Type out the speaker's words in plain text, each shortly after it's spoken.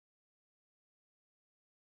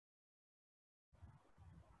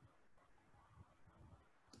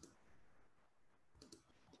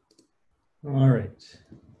All right.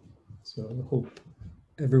 So I hope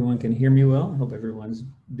everyone can hear me well. I hope everyone's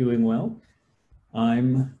doing well.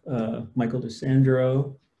 I'm Michael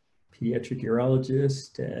DiSandro, pediatric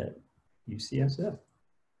urologist at UCSF.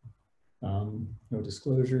 No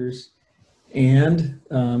disclosures. And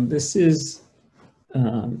this is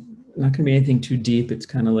not going to be anything too deep. It's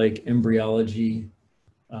kind of like embryology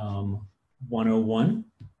 101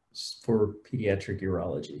 for pediatric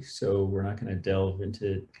urology. So we're not going to delve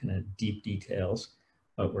into kind of deep details,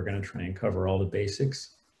 but we're going to try and cover all the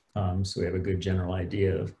basics. So we have a good general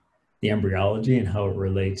idea of the embryology and how it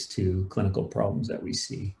relates to clinical problems that we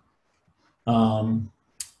see.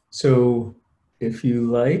 So if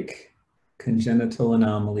you like congenital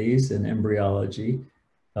anomalies in embryology,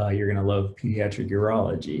 you're going to love pediatric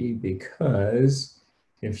urology, because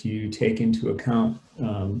if you take into account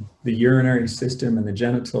the urinary system and the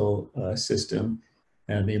genital system,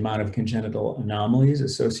 and the amount of congenital anomalies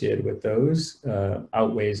associated with those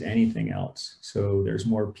outweighs anything else. So there's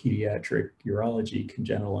more pediatric urology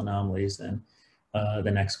congenital anomalies than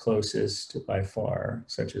the next closest by far,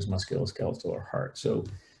 such as musculoskeletal or heart. So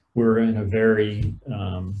we're in a very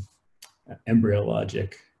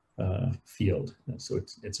embryologic field. So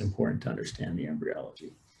it's important to understand the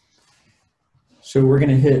embryology. So we're going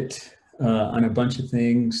to hit on a bunch of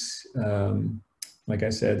things. Like I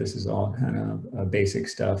said, this is all kind of basic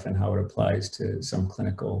stuff and how it applies to some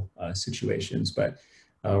clinical situations. But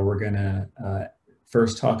we're going to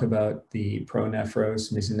first talk about the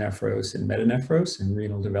pronephros, mesonephros, and metanephros in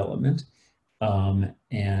renal development,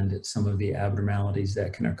 and some of the abnormalities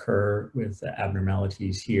that can occur with the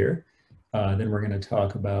abnormalities here. Then we're going to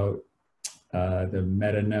talk about the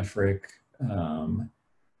metanephric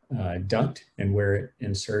duct and where it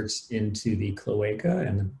inserts into the cloaca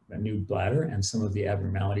and the new bladder, and some of the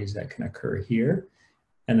abnormalities that can occur here.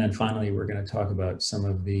 And then finally, we're going to talk about some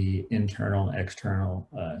of the internal and external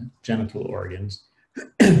genital organs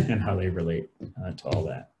and how they relate to all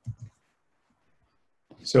that.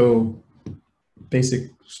 So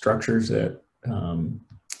basic structures that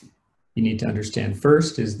you need to understand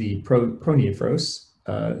first is the pronephros,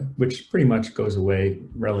 which pretty much goes away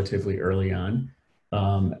relatively early on.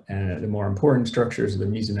 And the more important structures are the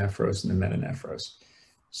mesonephros and the metanephros.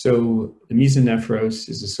 So the mesonephros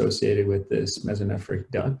is associated with this mesonephric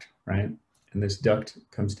duct, right? And this duct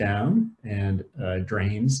comes down and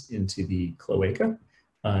drains into the cloaca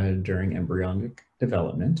during embryonic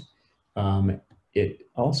development. It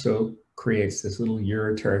also creates this little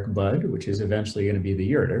ureteric bud, which is eventually going to be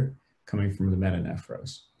the ureter coming from the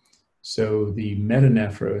metanephros. So the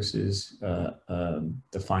metanephros is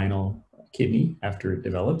the final kidney after it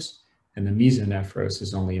develops, and the mesonephros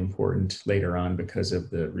is only important later on because of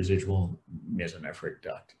the residual mesonephric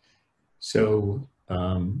duct. So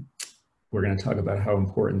we're going to talk about how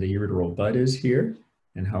important the ureteral bud is here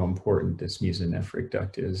and how important this mesonephric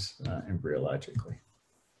duct is embryologically.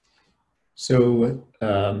 So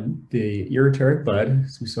the ureteric bud,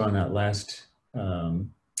 as we saw in that last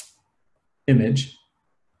image,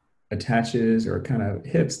 attaches or kind of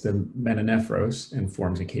hits the metanephros and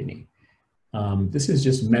forms a kidney. This is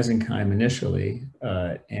just mesenchyme initially,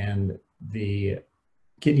 and the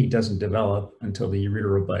kidney doesn't develop until the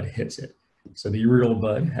ureteral bud hits it. So the ureteral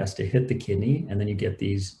bud has to hit the kidney, and then you get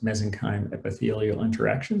these mesenchyme epithelial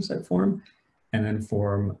interactions that form, and then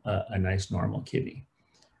form a nice normal kidney.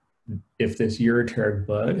 If this ureteric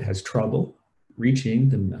bud has trouble reaching,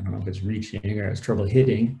 I don't know if it's reaching or has trouble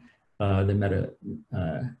hitting the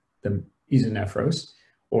mesonephros,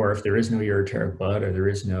 or if there is no ureteric bud or there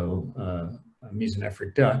is no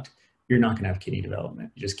mesonephric duct, you're not going to have kidney development.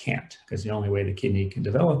 You just can't, because the only way the kidney can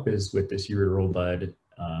develop is with this ureteral bud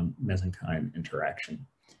mesenchyme interaction.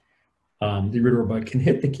 The ureteral bud can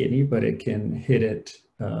hit the kidney, but it can hit it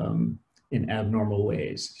in abnormal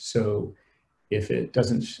ways. So if it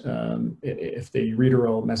doesn't, if the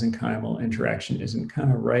ureteral mesenchymal interaction isn't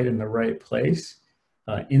kind of right in the right place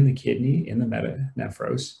in the kidney, in the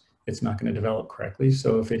metanephros, it's not going to develop correctly.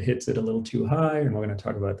 So if it hits it a little too high, and we're going to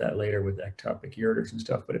talk about that later with ectopic ureters and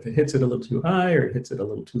stuff, but if it hits it a little too high or it hits it a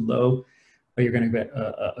little too low, you're going to get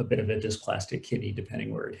a bit of a dysplastic kidney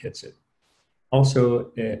depending where it hits it.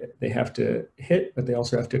 Also, they have to hit, but they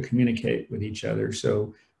also have to communicate with each other.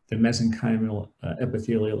 So the mesenchymal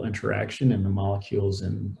epithelial interaction and the molecules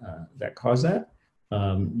that cause that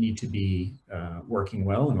need to be working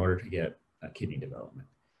well in order to get kidney development.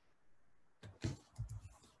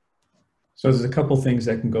 So there's a couple things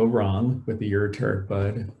that can go wrong with the ureteric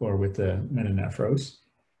bud or with the metanephros.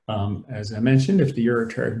 As I mentioned, if the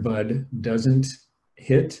ureteric bud doesn't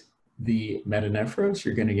hit the metanephros,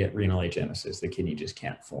 you're going to get renal agenesis. The kidney just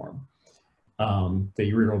can't form.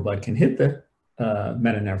 The ureteral bud can hit the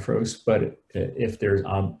metanephros, but if there's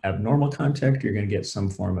abnormal contact, you're going to get some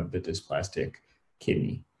form of the dysplastic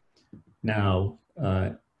kidney. Now,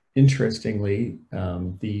 interestingly,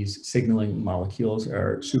 these signaling molecules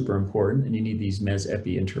are super important, and you need these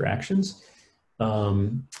mes-epi interactions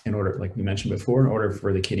in order, like we mentioned before, in order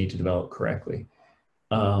for the kidney to develop correctly.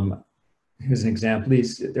 Here's an example.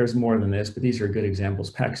 There's more than this, but these are good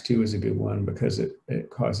examples. PAX2 is a good one because it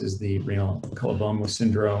causes the renal coloboma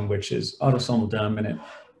syndrome, which is autosomal dominant,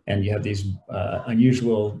 and you have these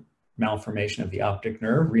unusual malformation of the optic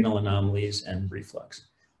nerve, renal anomalies, and reflux.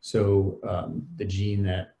 So the gene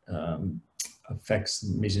that affects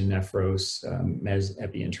mesonephros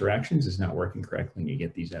mes-epi interactions is not working correctly, and you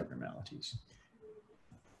get these abnormalities.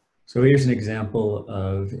 So here's an example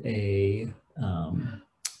of a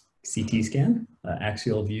CT scan,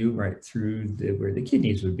 axial view right through where the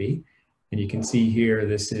kidneys would be. And you can see here,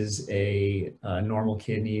 this is a normal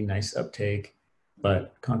kidney, nice uptake,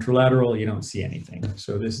 but contralateral, you don't see anything.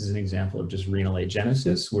 So this is an example of just renal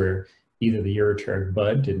agenesis, where either the ureteric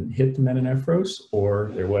bud didn't hit the metanephros,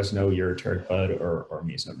 or there was no ureteric bud or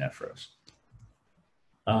mesonephros.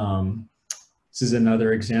 This is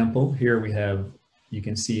another example. Here we have, you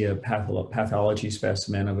can see a pathology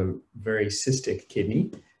specimen of a very cystic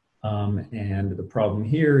kidney. And the problem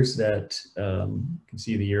here is that you can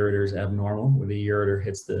see the ureter is abnormal. Where the ureter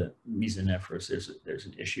hits the mesonephros, there's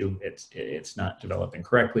an issue. It's not developing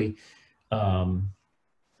correctly.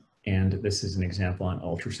 And this is an example on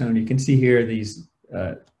ultrasound. You can see here these,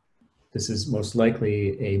 this is most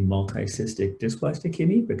likely a multicystic dysplastic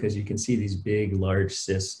kidney, because you can see these big, large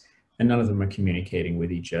cysts, and none of them are communicating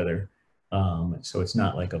with each other. So it's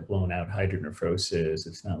not like a blown out hydronephrosis.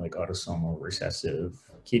 It's not like autosomal recessive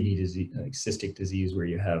kidney disease, like cystic disease, where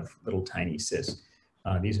you have little tiny cysts.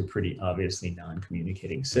 These are pretty obviously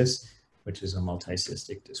non-communicating cysts, which is a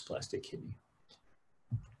multicystic dysplastic kidney.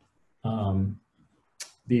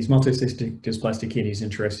 These multicystic dysplastic kidneys,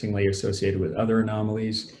 interestingly, are associated with other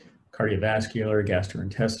anomalies, cardiovascular,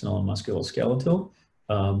 gastrointestinal, and musculoskeletal.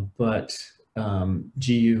 But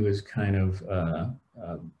GU is kind of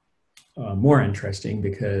more interesting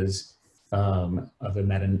because of the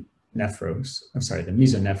metanephros, I'm sorry, the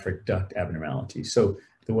mesonephric duct abnormality. So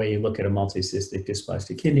the way you look at a multicystic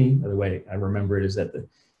dysplastic kidney, or the way I remember it, is that the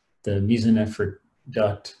mesonephric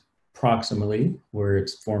duct proximally, where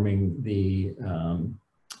it's forming the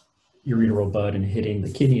ureteral bud and hitting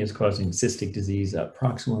the kidney, is causing cystic disease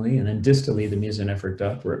proximally, and then distally, the mesonephric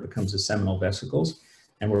duct, where it becomes the seminal vesicles,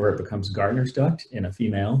 and where it becomes Gardner's duct in a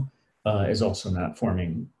female, is also not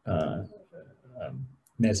forming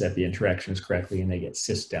mes-epi interactions correctly, and they get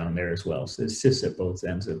cysts down there as well. So there's cysts at both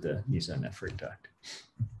ends of the mesonephric duct.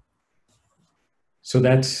 So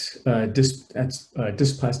that's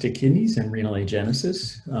dysplastic kidneys and renal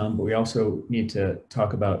agenesis, but we also need to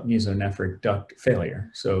talk about mesonephric duct failure.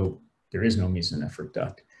 So there is no mesonephric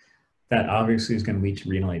duct. That obviously is going to lead to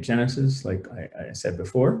renal agenesis, like I said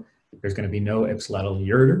before. There's going to be no ipsilateral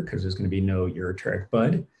ureter because there's going to be no ureteric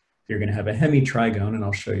bud. You're going to have a hemitrigone, and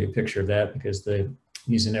I'll show you a picture of that because the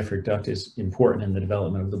mesonephric duct is important in the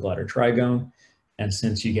development of the bladder trigone. And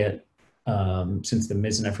since you get, since the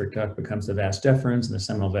mesonephric duct becomes the vas deferens and the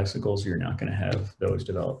seminal vesicles, you're not going to have those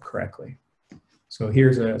develop correctly. So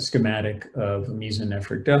here's a schematic of a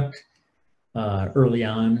mesonephric duct early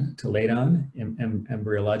on to late on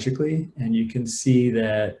embryologically, and you can see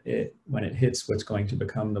that when it hits what's going to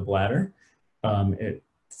become the bladder, it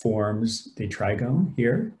forms the trigone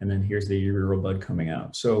here, and then here's the ureteral bud coming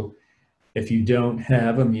out. So if you don't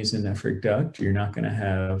have a mesonephric duct, you're not going to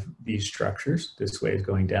have these structures. This way is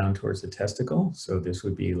going down towards the testicle. So this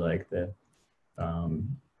would be like the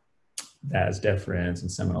vas deferens and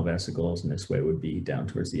seminal vesicles, and this way would be down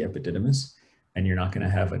towards the epididymis. And you're not going to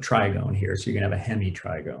have a trigone here. So you're going to have a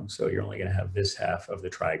hemitrigone. So you're only going to have this half of the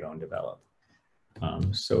trigone develop.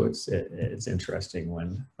 So it's interesting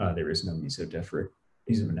when there is no mesonephric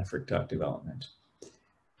duct development.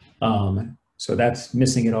 So that's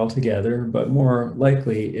missing it altogether, but more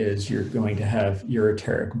likely is you're going to have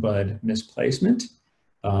ureteric bud misplacement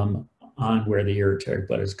on where the ureteric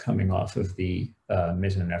bud is coming off of the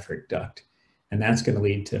mesonephric duct. And that's going to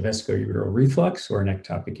lead to vesicoureteral reflux or an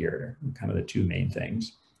ectopic ureter, kind of the two main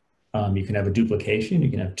things. You can have a duplication. You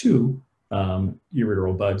can have two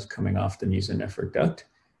ureteral buds coming off the mesonephric duct.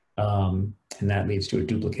 And that leads to a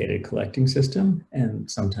duplicated collecting system,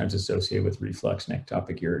 and sometimes associated with reflux and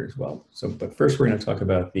ectopic ureter as well. So, but first we're going to talk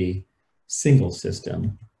about the single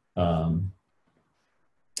system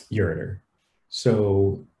ureter.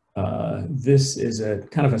 So This is a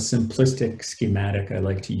kind of a simplistic schematic I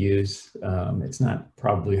like to use. It's not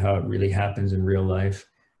probably how it really happens in real life,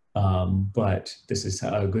 but this is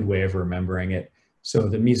a good way of remembering it. So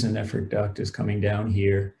the mesonephric duct is coming down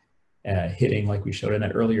here, hitting, like we showed in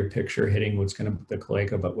that earlier picture, hitting the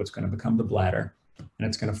cloaca, but what's going to become the bladder. And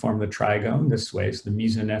it's going to form the trigone this way. So the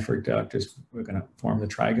mesonephric duct we're going to form the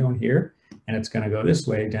trigone here, and it's going to go this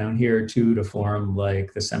way down here too to form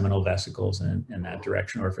like the seminal vesicles in that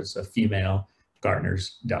direction, or if it's a female,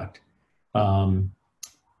 Gartner's duct. And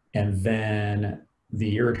then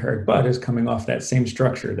the uretaric bud is coming off that same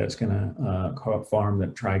structure that's going to form the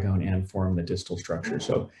trigone and form the distal structure.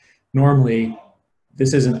 So normally,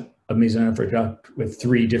 this isn't a mesonephric duct with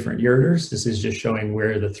 3 different ureters. This is just showing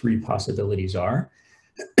where the 3 possibilities are.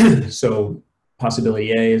 So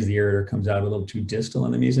possibility A is the ureter comes out a little too distal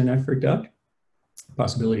in the mesonephric duct.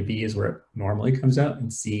 Possibility B is where it normally comes out,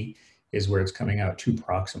 and C is where it's coming out too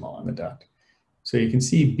proximal on the duct. So you can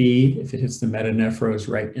see B, if it hits the metanephros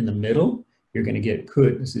right in the middle, you're going to get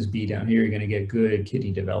good, this is B down here, you're going to get good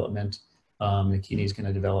kidney development. The kidney is going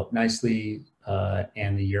to develop nicely,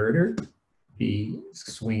 and the ureter, be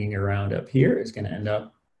swinging around up here, is going to end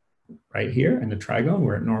up right here in the trigone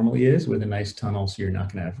where it normally is with a nice tunnel, so you're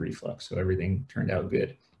not going to have reflux. So everything turned out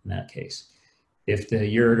good in that case. If the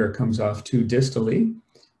ureter comes off too distally,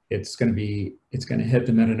 it's going to hit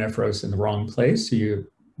the metanephros in the wrong place, so you're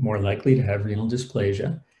more likely to have renal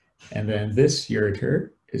dysplasia. And then this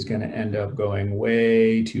ureter is going to end up going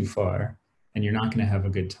way too far, and you're not going to have a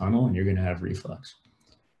good tunnel, and you're going to have reflux.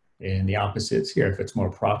 And the opposites here, if it's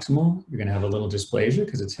more proximal, you're going to have a little dysplasia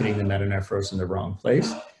because it's hitting the metanephros in the wrong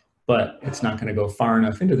place, but it's not going to go far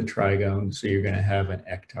enough into the trigone, so you're going to have an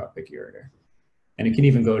ectopic ureter. And it can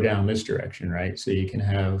even go down this direction, right? So you can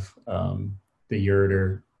have the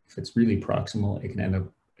ureter, if it's really proximal, it can end up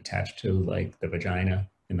attached to like the vagina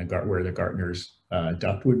in the where the Gartner's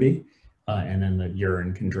duct would be, and then the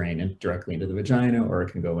urine can drain directly into the vagina, or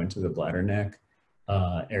it can go into the bladder neck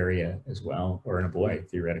area as well, or in a boy,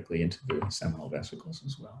 theoretically, into the seminal vesicles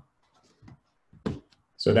as well.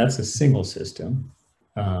 So that's a single system.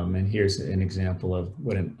 And here's an example of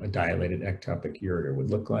what a dilated ectopic ureter would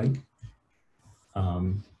look like.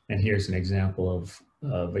 And here's an example of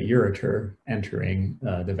a ureter entering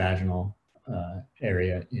the vaginal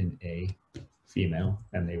area in a female,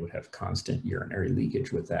 and they would have constant urinary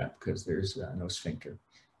leakage with that because there's no sphincter.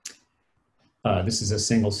 This is a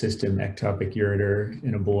single system ectopic ureter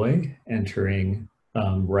in a boy entering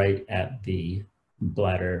right at the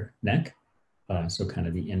bladder neck. So kind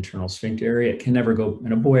of the internal sphincter area. It can never go,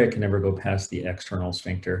 in a boy, it can never go past the external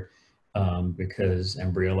sphincter because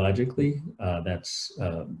embryologically, that's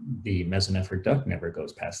the mesonephric duct never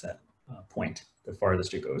goes past that point. The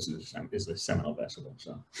farthest it goes is the seminal vesicle.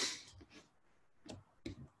 So.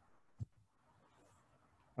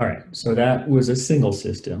 All right, so that was a single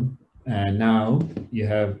system. And now you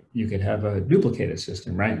could have a duplicated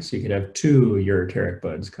system, right? So you could have 2 ureteric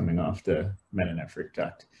buds coming off the metanephric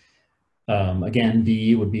duct. Again,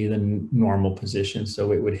 B would be the normal position.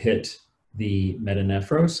 So it would hit the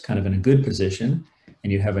metanephros kind of in a good position,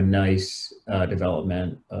 and you have a nice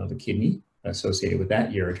development of a kidney associated with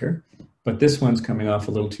that ureter. But this one's coming off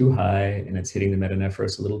a little too high, and it's hitting the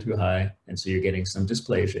metanephros a little too high. And so you're getting some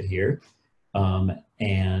dysplasia here.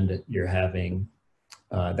 And you're having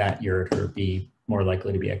that ureter be more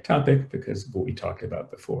likely to be ectopic because of what we talked about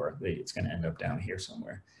before. It's going to end up down here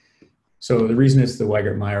somewhere. So the reason it's the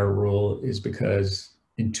Weigert-Meyer rule is because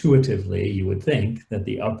intuitively you would think that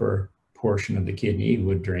the upper portion of the kidney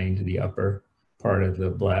would drain to the upper part of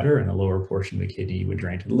the bladder, and the lower portion of the kidney would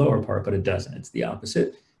drain to the lower part, but it doesn't. It's the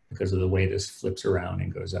opposite because of the way this flips around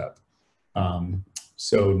and goes up.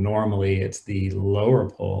 So normally it's the lower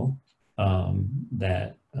pole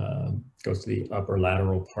that goes to the upper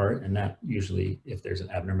lateral part, and that usually, if there's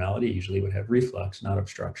an abnormality, usually would have reflux, not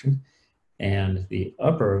obstruction. And the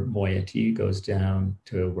upper moiety goes down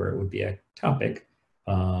to where it would be ectopic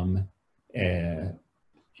and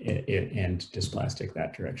dysplastic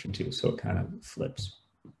that direction too. So it kind of flips.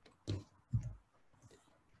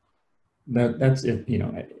 That's it. You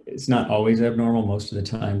know, it's not always abnormal. Most of the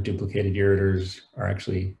time, duplicated ureters are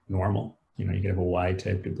actually normal. You know, you can have a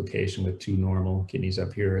Y-type duplication with 2 normal kidneys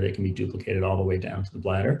up here. They can be duplicated all the way down to the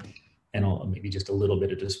bladder, and maybe just a little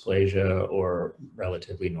bit of dysplasia or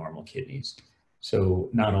relatively normal kidneys. So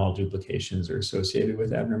not all duplications are associated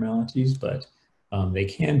with abnormalities, but they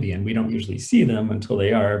can be, and we don't usually see them until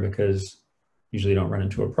they are, because usually don't run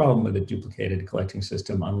into a problem with a duplicated collecting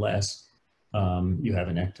system unless you have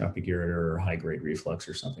an ectopic ureter or high-grade reflux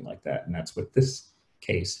or something like that. And that's what this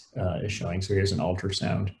case is showing. So here's an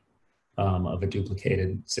ultrasound of a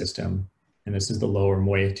duplicated system. And this is the lower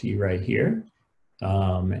moiety right here.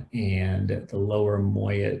 And the lower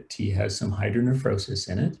moiety has some hydronephrosis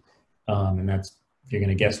in it. And that's, if you're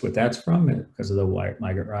going to guess what that's from, because of the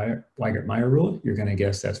Weigert-Meyer rule, you're going to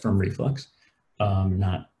guess that's from reflux,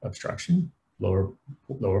 not obstruction. Lower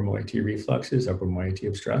moiety refluxes, upper moiety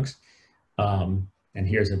obstructs. And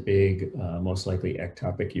here's a big, most likely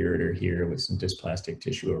ectopic ureter here with some dysplastic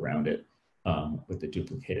tissue around it with the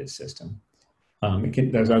duplicated system.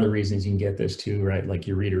 There's other reasons you can get this too, right? Like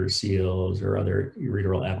ureteral seals or other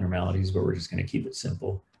ureteral abnormalities, but we're just going to keep it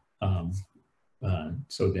simple.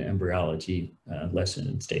 So the embryology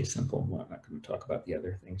lesson stays simple. Well, I'm not going to talk about the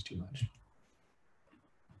other things too much.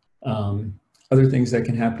 Other things that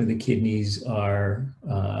can happen to the kidneys are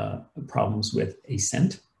problems with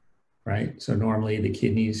ascent, right? So normally the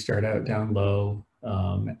kidneys start out down low,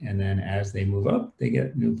 and then as they move up, they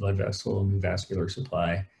get new blood vessel, new vascular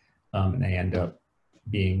supply, and they end up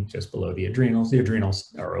being just below the adrenals. The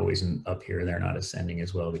adrenals are always up here. They're not ascending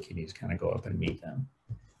as well. The kidneys kind of go up and meet them.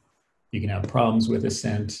 You can have problems with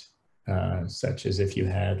ascent, such as if you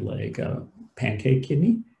had like a pancake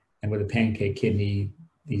kidney, and with a pancake kidney,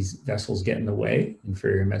 these vessels get in the way,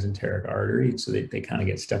 inferior mesenteric artery, so they kind of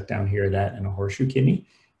get stuck down here, that and a horseshoe kidney,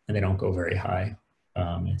 and they don't go very high.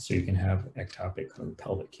 And so you can have ectopic or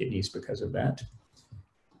pelvic kidneys because of that.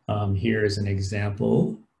 Here is an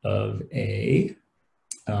example of a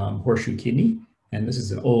horseshoe kidney, and this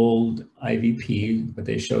is an old IVP, but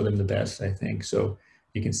they show them the best, I think. So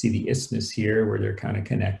you can see the isthmus here where they're kind of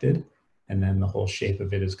connected, and then the whole shape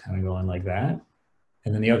of it is kind of going like that.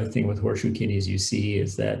 And then the other thing with horseshoe kidneys you see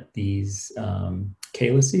is that these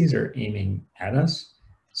calyces are aiming at us.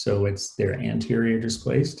 So they're anterior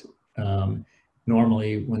displaced.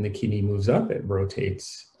 Normally when the kidney moves up, it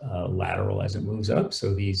rotates lateral as it moves up.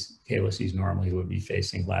 So these calyces normally would be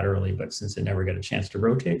facing laterally, but since they never get a chance to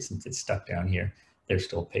rotate, since it's stuck down here, they're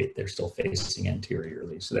still facing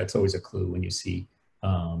anteriorly. So that's always a clue when you see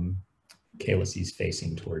calyces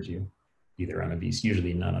facing towards you, either on a VC,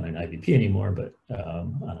 usually not on an IVP anymore, but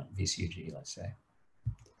on a VCUG, let's say.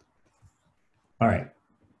 All right,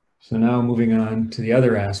 so now moving on to the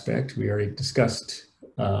other aspect. We already discussed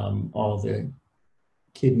all the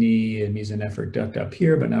kidney and mesonephric duct up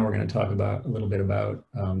here, but now we're going to talk about a little bit about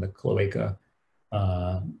the cloaca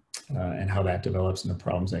and how that develops and the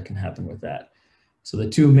problems that can happen with that. So the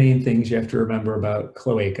two main things you have to remember about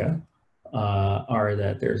cloaca are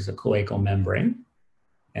that there's a cloacal membrane,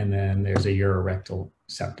 and then there's a urorectal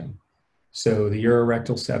septum. So the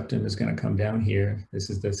urorectal septum is going to come down here. This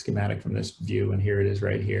is the schematic from this view, and here it is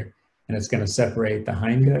right here. And it's going to separate the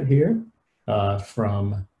hindgut here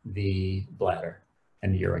from the bladder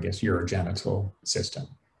and urogenital system.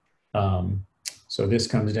 So this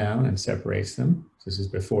comes down and separates them. This is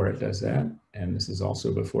before it does that, and this is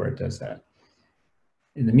also before it does that.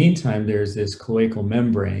 In the meantime, there's this cloacal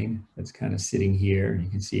membrane that's kind of sitting here, and you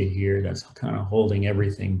can see it here, that's kind of holding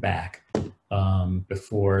everything back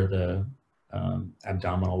before the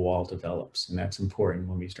abdominal wall develops. And that's important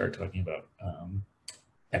when we start talking about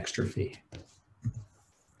extrophy.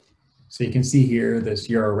 So you can see here this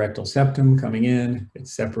urorectal septum coming in.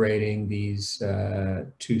 It's separating these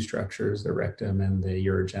two structures, the rectum and the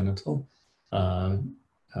urogenital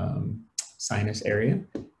sinus area.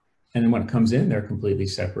 And then when it comes in, they're completely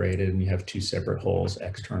separated, and you have two separate holes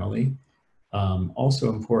externally.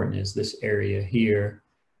 Also important is this area here,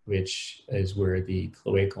 which is where the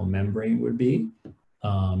cloacal membrane would be.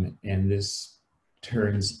 And this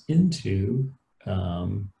turns into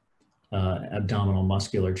abdominal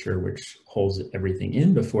musculature, which holds everything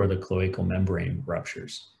in before the cloacal membrane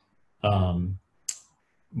ruptures.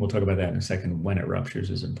 We'll talk about that in a second. When it ruptures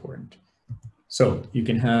is important. So you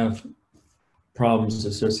can have problems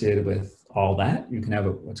associated with all that. You can have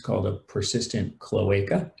what's called a persistent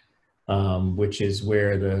cloaca, which is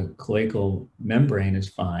where the cloacal membrane is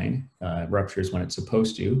fine, ruptures when it's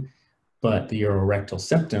supposed to, but the urorectal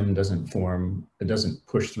septum doesn't form, it doesn't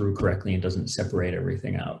push through correctly and doesn't separate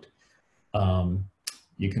everything out.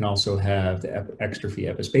 You can also have the extrophy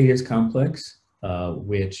epispadias complex,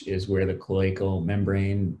 which is where the cloacal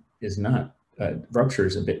membrane is not,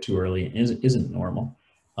 ruptures a bit too early and isn't normal.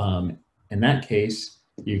 In that case,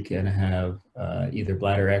 you can have either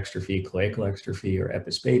bladder extrophy, cloacal extrophy, or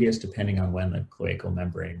epispadias, depending on when the cloacal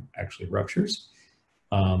membrane actually ruptures.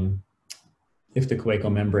 If the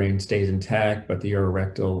cloacal membrane stays intact, but the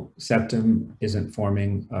urorectal septum isn't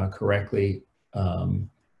forming correctly,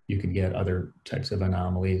 you can get other types of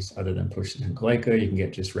anomalies other than persistent cloaca. You can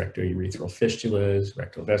get just rectourethral fistulas,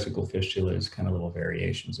 rectal vesicle fistulas, kind of little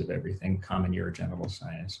variations of everything, common urogenital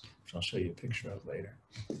sinus, which I'll show you a picture of later.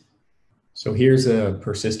 So here's a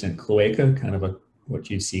persistent cloaca, kind of what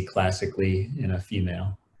you'd see classically in a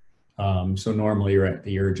female. So normally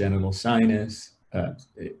the urogenital sinus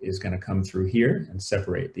is going to come through here and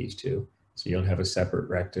separate these two. So you'll have a separate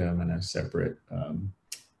rectum and a separate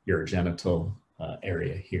urogenital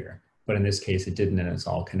area here. But in this case, it didn't, and it's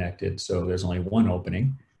all connected. So there's only one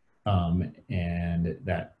opening, and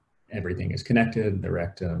that everything is connected: the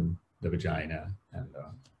rectum, the vagina, and the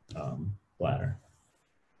bladder.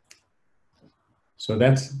 So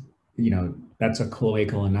that's, that's a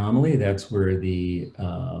cloacal anomaly. That's where the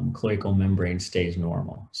cloacal membrane stays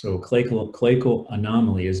normal. So cloacal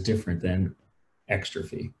anomaly is different than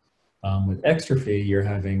exstrophy. With exstrophy, you're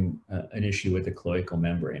having an issue with the cloacal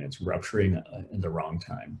membrane. It's rupturing in the wrong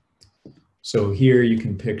time. So here you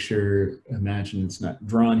can imagine it's not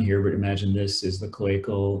drawn here, but imagine this is the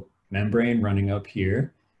cloacal membrane running up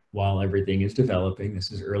here while everything is developing.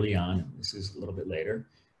 This is early on, this is a little bit later.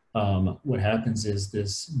 What happens is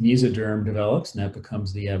this mesoderm develops, and that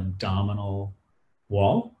becomes the abdominal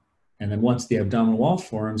wall. And then once the abdominal wall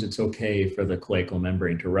forms, it's okay for the cloacal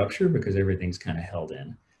membrane to rupture because everything's kind of held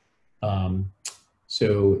in.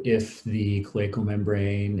 So if the cloacal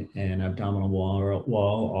membrane and abdominal wall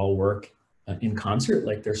all work in concert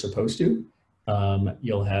like they're supposed to,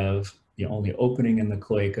 you'll have the only opening in the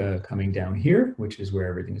cloaca coming down here, which is where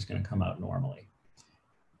everything is going to come out normally.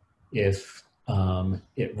 If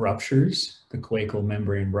it ruptures, the cloacal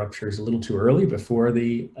membrane ruptures a little too early before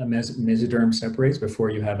the mesoderm separates, before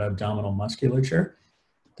you have abdominal musculature,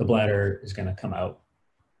 the bladder is going to come out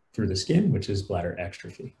through the skin, which is bladder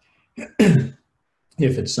exstrophy.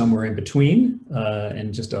 If it's somewhere in between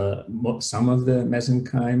and just some of the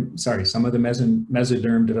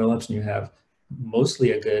mesoderm develops and you have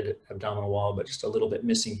mostly a good abdominal wall, but just a little bit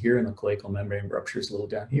missing here and the cloacal membrane ruptures a little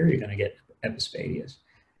down here, you're going to get epispadias.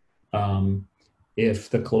 If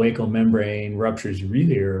the cloacal membrane ruptures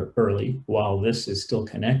really early, while this is still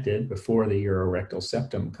connected before the urorectal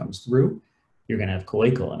septum comes through, you're going to have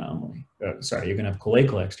cloacal anomaly. You're going to have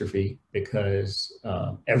cloacal exstrophy because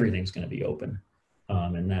everything's going to be open.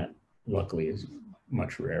 And that luckily is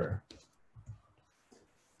much rarer.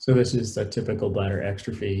 So this is the typical bladder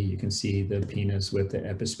exstrophy. You can see the penis with the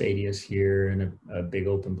epispadias here and a big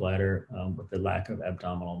open bladder with the lack of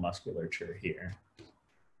abdominal musculature here.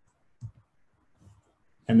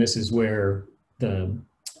 And this is where the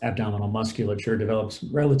abdominal musculature develops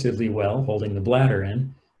relatively well, holding the bladder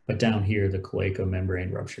in, but down here, the cloacal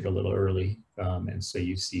membrane ruptured a little early. And so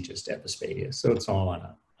you see just epispadia. So it's all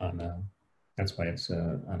that's why it's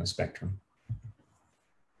on a spectrum.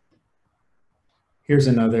 Here's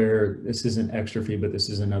another, this isn't exstrophy, but this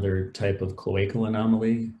is another type of cloacal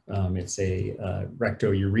anomaly. It's a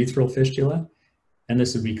rectourethral fistula. And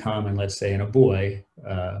this would be common, let's say, in a boy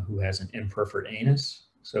who has an imperforate anus.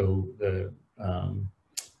 So the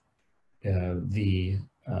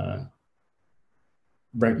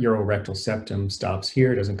urorectal septum stops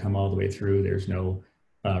here, doesn't come all the way through. There's no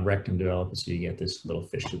rectum development, so you get this little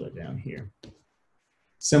fistula down here.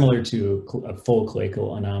 Similar to a full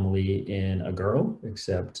cloacal anomaly in a girl,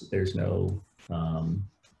 except there's no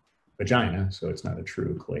vagina, so it's not a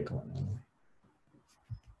true cloacal anomaly.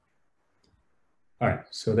 All right,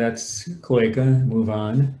 so that's cloaca. Move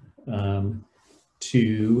on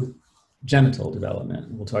to genital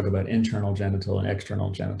development. We'll talk about internal genital and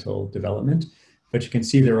external genital development, but you can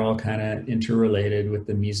see they're all kind of interrelated with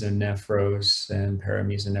the mesonephros and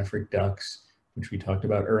paramesonephric ducts, which we talked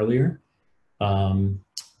about earlier.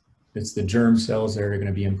 It's the germ cells that are going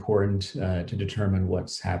to be important to determine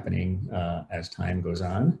what's happening as time goes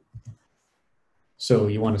on. So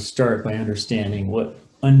you want to start by understanding what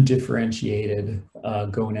undifferentiated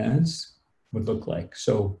gonads would look like.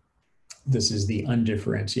 So this is the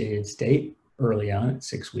undifferentiated state early on at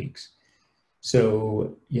 6 weeks.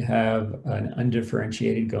 So you have an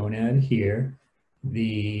undifferentiated gonad here.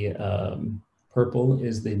 The purple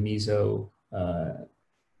is the mesonephric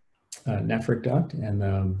duct, and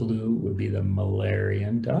the blue would be the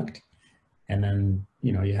Müllerian duct. And then,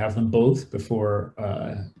 you have them both before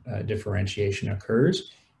differentiation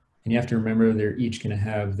occurs. And you have to remember they're each going to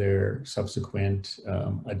have their subsequent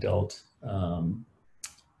adult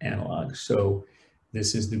analog. So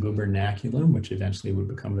this is the gubernaculum, which eventually would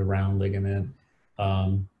become the round ligament.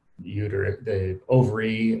 The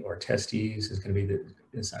ovary or testes is going to be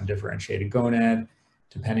this undifferentiated gonad.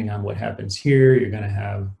 Depending on what happens here, you're going to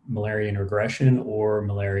have Müllerian regression or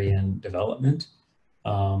Müllerian development.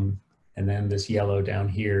 And then this yellow down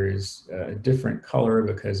here is a different color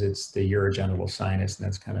because it's the urogenital sinus, and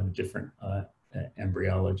that's kind of a different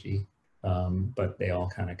embryology, but they all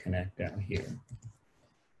kind of connect down here.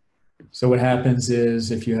 So what happens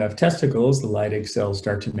is if you have testicles, the Leydig cells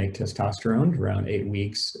start to make testosterone around 8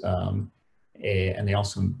 weeks, and they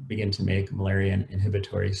also begin to make malaria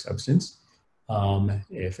inhibitory substance.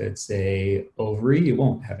 If it's a ovary, you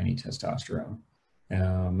won't have any testosterone,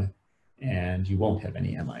 and you won't have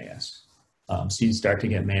any MIS. So you start to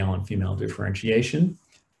get male and female differentiation.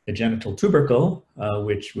 The genital tubercle,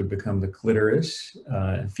 which would become the clitoris,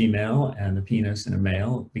 female, and the penis in a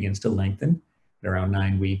male, begins to lengthen at around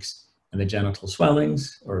 9 weeks. And the genital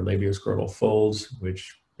swellings, or labioscrotal folds,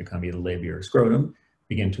 which become either labia or scrotum,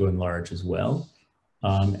 begin to enlarge as well.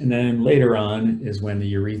 And then later on is when the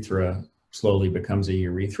urethra slowly becomes a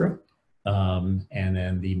urethra, and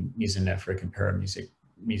then the mesonephric and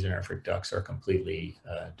paramesonephric ducts are completely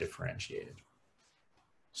differentiated.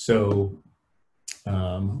 So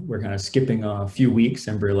we're kind of skipping a few weeks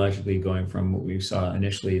embryologically, going from what we saw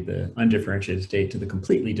initially, the undifferentiated state, to the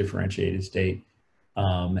completely differentiated state.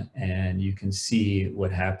 And you can see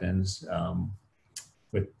what happens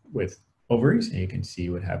with ovaries, and you can see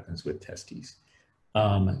what happens with testes.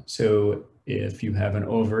 So if you have an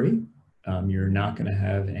ovary, you're not going to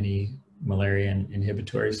have any Müllerian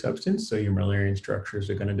inhibitory substance, so your Müllerian structures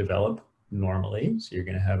are going to develop normally. So you're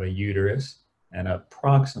going to have a uterus and a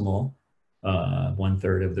proximal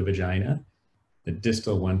 1/3 of the vagina. The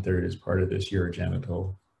distal 1/3 is part of this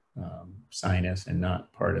urogenital sinus and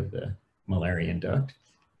not part of the Müllerian duct.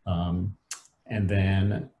 And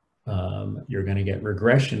then you're going to get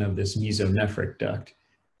regression of this mesonephric duct,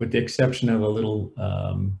 with the exception of a little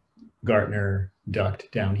Gartner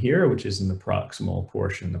duct down here, which is in the proximal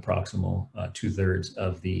portion, the proximal 2/3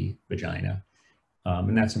 of the vagina.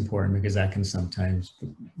 And that's important because that can sometimes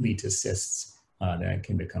lead to cysts that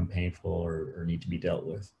can become painful or need to be dealt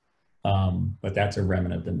with. But that's a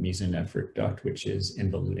remnant of the mesonephric duct, which is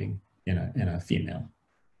involuting in a female.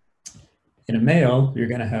 In a male, you're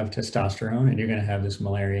going to have testosterone, and you're going to have this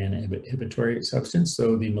Müllerian inhibitory substance.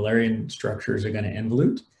 So the Müllerian structures are going to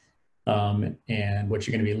involute. And what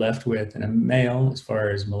you're going to be left with in a male, as far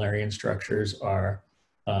as Müllerian structures, are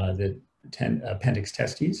the appendix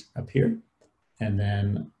testes up here, and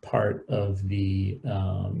then part of the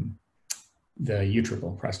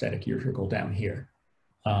utricle, prostatic utricle down here.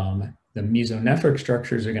 The mesonephric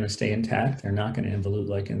structures are going to stay intact. They're not going to involute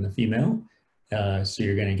like in the female. So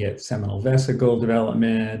you're going to get seminal vesicle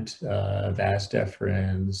development, vas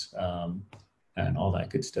deferens, and all that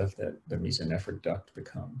good stuff that the mesonephric duct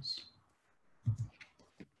becomes.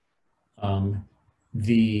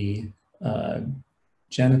 The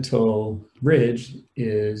genital ridge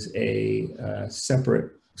is a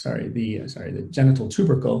separate, the genital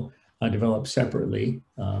tubercle develops separately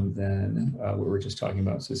than what we were just talking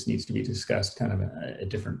about. So this needs to be discussed kind of a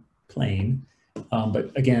different plane.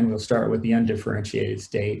 But again, we'll start with the undifferentiated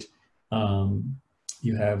state.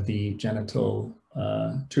 You have the genital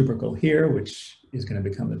tubercle here, which is going to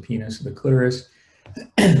become the penis or the clitoris.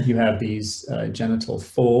 You have these genital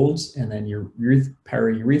folds, and then your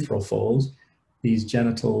paraurethral folds. These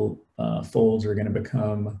genital folds are going to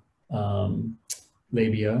become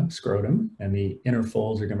labia, scrotum, and the inner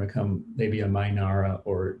folds are going to become labia minora,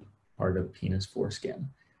 or part of penis foreskin.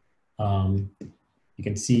 You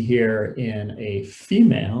can see here in a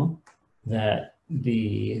female that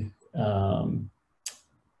the,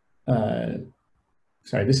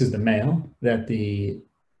 this is the male, that the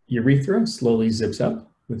urethra slowly zips up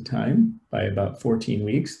with time. By about 14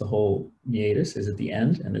 weeks, the whole meatus is at the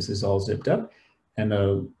end, and this is all zipped up. And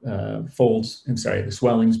the the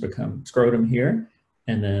swellings become scrotum here,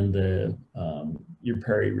 and then the your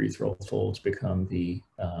periurethral folds become the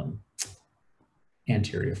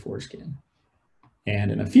anterior foreskin.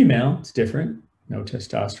 And in a female, it's different, no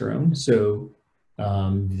testosterone. So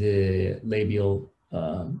the labial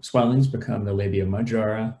swellings become the labia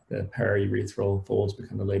majora, the periurethral folds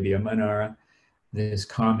become the labia minora. This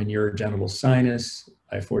common urogenital sinus,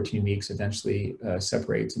 by 14 weeks, eventually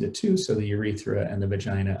separates into two. So the urethra and the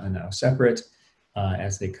vagina are now separate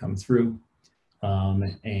as they come through.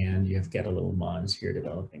 And you get a little mons here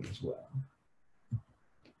developing as well.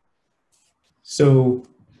 So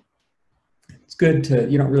it's good to,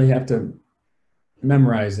 you don't really have to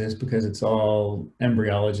memorize this because it's all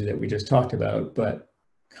embryology that we just talked about, but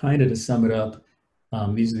kind of to sum it up,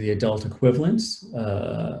 these are the adult equivalents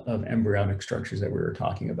of embryonic structures that we were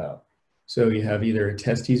talking about. So you have either a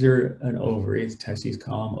testes or an ovary, it's testes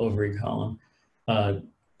column, ovary column.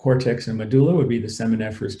 Cortex and medulla would be the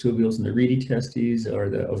seminiferous tubules and the reedy testes, or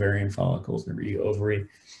the ovarian follicles and the reedy ovary.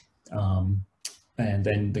 And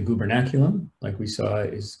then the gubernaculum, like we saw,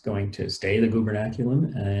 is going to stay the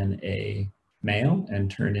gubernaculum, and a male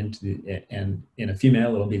and turn into and in a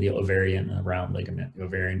female, it'll be the ovarian round ligament, the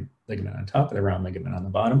ovarian ligament on top, and the round ligament on the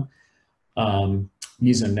bottom.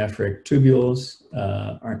 Mesonephric tubules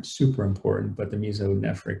aren't super important, but the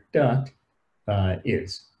mesonephric duct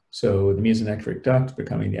is. So the mesonephric duct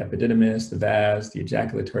becoming the epididymis, the vas, the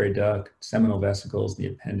ejaculatory duct, seminal vesicles, the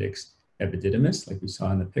appendix, epididymis, like we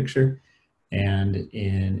saw in the picture. And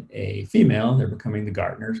in a female, they're becoming the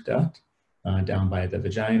Gartner's duct down by the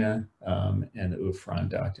vagina and the oophoron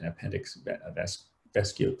duct and appendix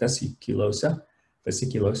vesiculosa.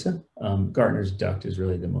 Gartner's duct is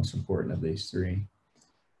really the most important of these three.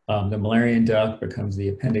 The Müllerian duct becomes the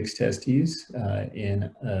appendix testes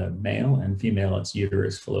in a male, and female it's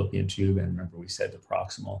uterus, fallopian tube, and remember we said the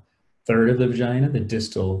proximal third of the vagina, the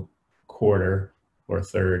distal quarter or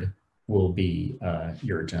third will be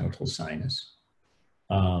urogenital sinus.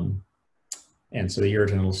 And so the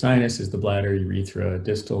urogenital sinus is the bladder, urethra,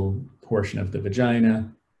 distal portion of the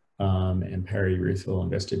vagina, and periurethral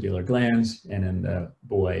and vestibular glands. And in the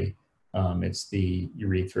boy, it's the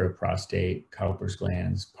urethra, prostate, Cowper's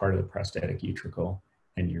glands, part of the prostatic utricle,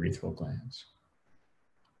 and urethral glands.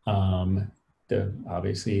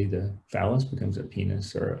 Obviously, the phallus becomes a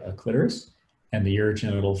penis or a clitoris, and the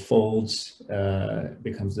urogenital folds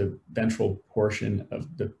becomes the ventral portion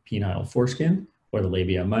of the penile foreskin, or the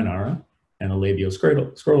labia minora, and the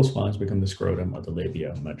labioscrotal spines become the scrotum or the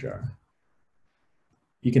labia majora.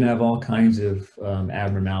 You can have all kinds of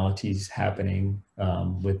abnormalities happening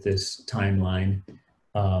with this timeline.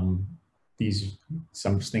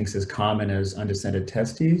 Some things as common as undescended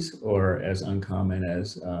testes or as uncommon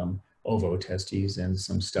as ovotestes, and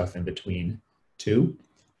some stuff in between too,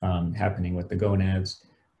 happening with the gonads.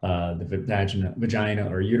 The vagina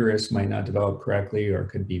or uterus might not develop correctly or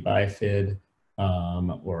could be bifid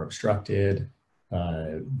or obstructed.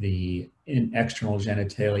 The external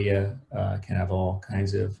genitalia can have all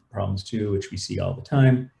kinds of problems too, which we see all the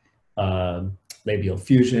time. Labial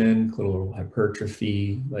fusion, clitoral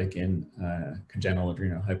hypertrophy, like in congenital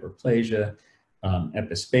adrenal hyperplasia,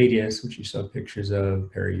 epispadias, which you saw pictures of,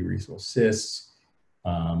 periurethral cysts,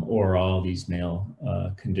 or all these male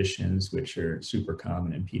conditions, which are super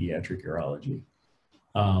common in pediatric urology.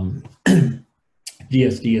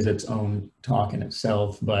 DSD is its own talk in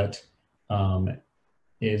itself, but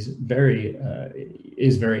is very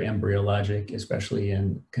embryologic, especially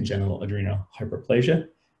in congenital adrenal hyperplasia.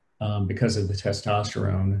 Because of the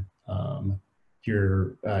testosterone,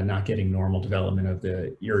 you're not getting normal development of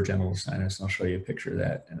the urogenital sinus. I'll show you a picture of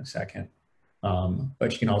that in a second.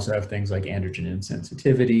 But you can also have things like androgen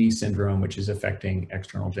insensitivity syndrome, which is affecting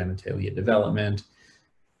external genitalia development,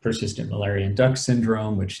 persistent Müllerian duct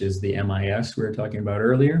syndrome, which is the MIS we were talking about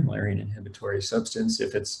earlier, Müllerian inhibitory substance.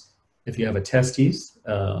 If you have a testes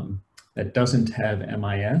that doesn't have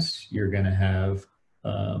MIS, you're going to have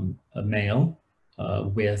a male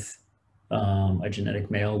with a genetic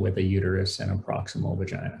male with a uterus and a proximal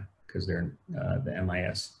vagina, because the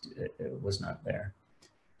MIS was not there.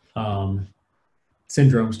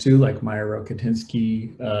 Syndromes too, like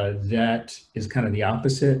Myhre-Rokitansky, that is kind of the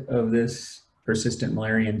opposite of this persistent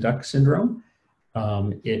Müllerian duct syndrome.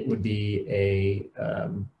 It would be a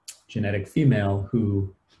genetic female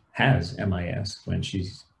who has MIS when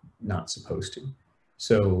she's not supposed to.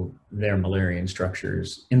 So their Müllerian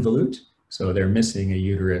structures involute, so they're missing a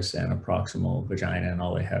uterus and a proximal vagina, and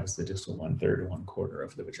all they have is the distal 1/3 or 1/4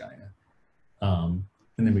 of the vagina. And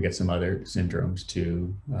then we get some other syndromes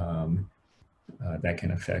too that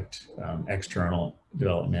can affect external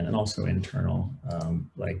development and also internal,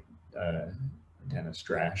 like Dennis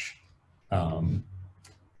Drash,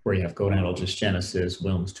 where you have gonadal dysgenesis,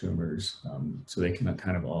 Wilms tumors, so they can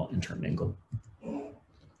kind of all intermingle.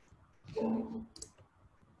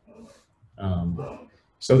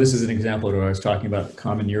 So this is an example of what I was talking about, the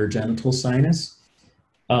common urogenital sinus.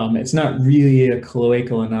 It's not really a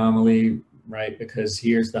cloacal anomaly, right? Because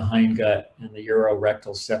here's the hindgut and the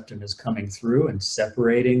urorectal septum is coming through and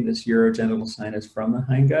separating this urogenital sinus from the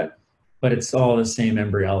hindgut, but it's all the same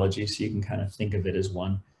embryology, so you can kind of think of it as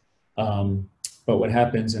one. But what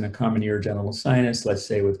happens in a common urogenital sinus, let's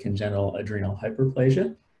say with congenital adrenal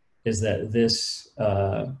hyperplasia, is that this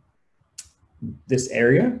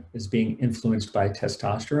area is being influenced by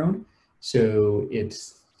testosterone. So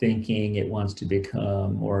it's thinking it wants to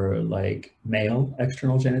become more like male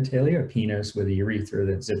external genitalia, a penis with a urethra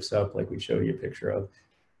that zips up like we showed you a picture of.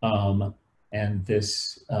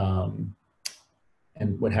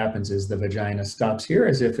 And what happens is the vagina stops here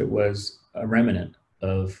as if it was a remnant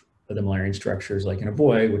of the Müllerian structures like in a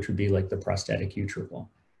boy, which would be like the prostatic utricle.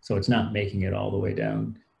 So it's not making it all the way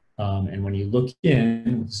down And when you look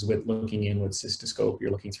in, this is with looking in with cystoscope,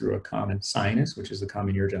 you're looking through a common sinus, which is the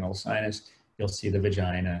common urogenital sinus. You'll see the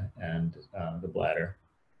vagina and the bladder.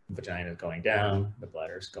 The vagina is going down, the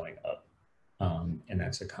bladder is going up. And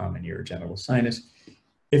that's a common urogenital sinus.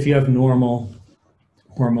 If you have normal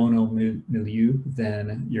hormonal milieu,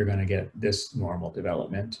 then you're going to get this normal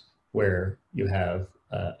development where you have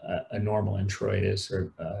a normal introitus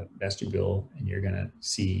or vestibule, and you're going to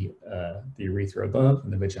see the urethra above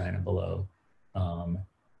and the vagina below,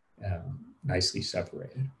 nicely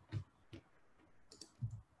separated.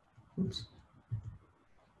 Oops.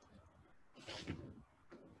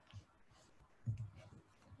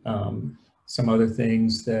 Some other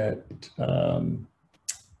things that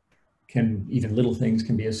even little things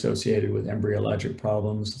can be associated with embryologic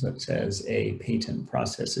problems, such as a patent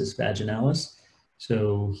processus vaginalis.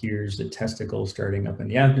 So here's the testicle starting up in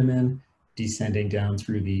the abdomen, descending down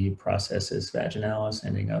through the processus vaginalis,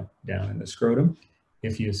 ending up down in the scrotum.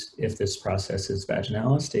 If this processus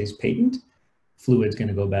vaginalis stays patent, fluid's going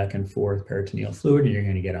to go back and forth, peritoneal fluid, and you're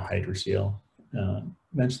going to get a hydrocele.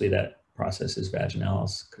 Eventually that processus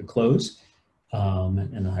vaginalis could close,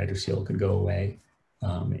 and the hydrocele could go away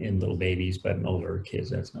in little babies, but in older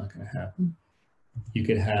kids, that's not going to happen. You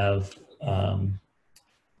could have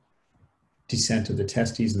descent of the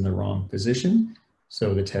testes in the wrong position.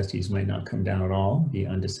 So the testes might not come down at all, be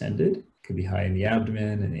undescended. It could be high in the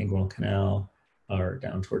abdomen and inguinal canal, or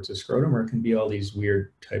down towards the scrotum, or it can be all these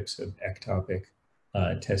weird types of ectopic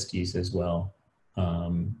testes as well,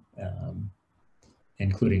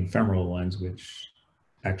 including femoral ones, which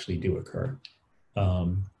actually do occur.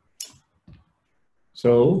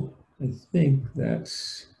 So I think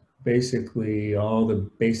that's basically all the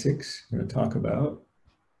basics I'm going to talk about.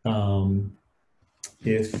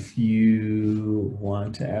 If you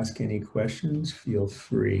want to ask any questions, feel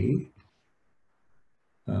free.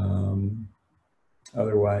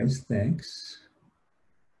 Otherwise, thanks.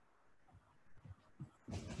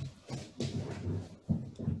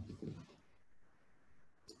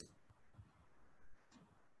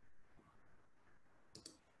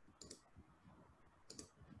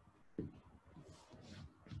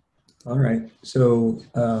 All right, so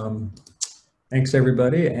thanks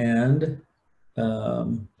everybody, and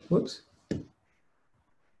whoops.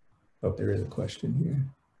 Oh, there is a question here.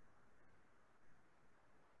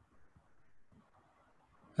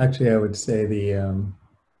 Actually, I would say the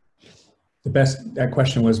best, that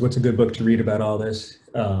question was, what's a good book to read about all this?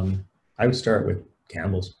 I would start with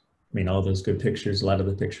Campbell's. I mean, all those good pictures, a lot of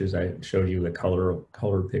the pictures I showed you, the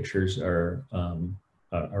color pictures are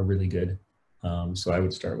really good. So I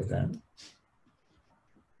would start with that.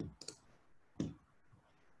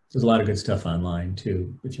 There's a lot of good stuff online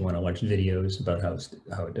too. If you want to watch videos about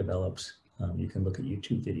how it develops, you can look at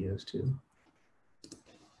YouTube videos too.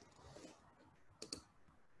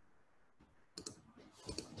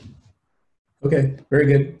 Okay, very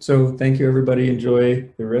good. So thank you everybody. Enjoy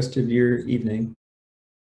the rest of your evening.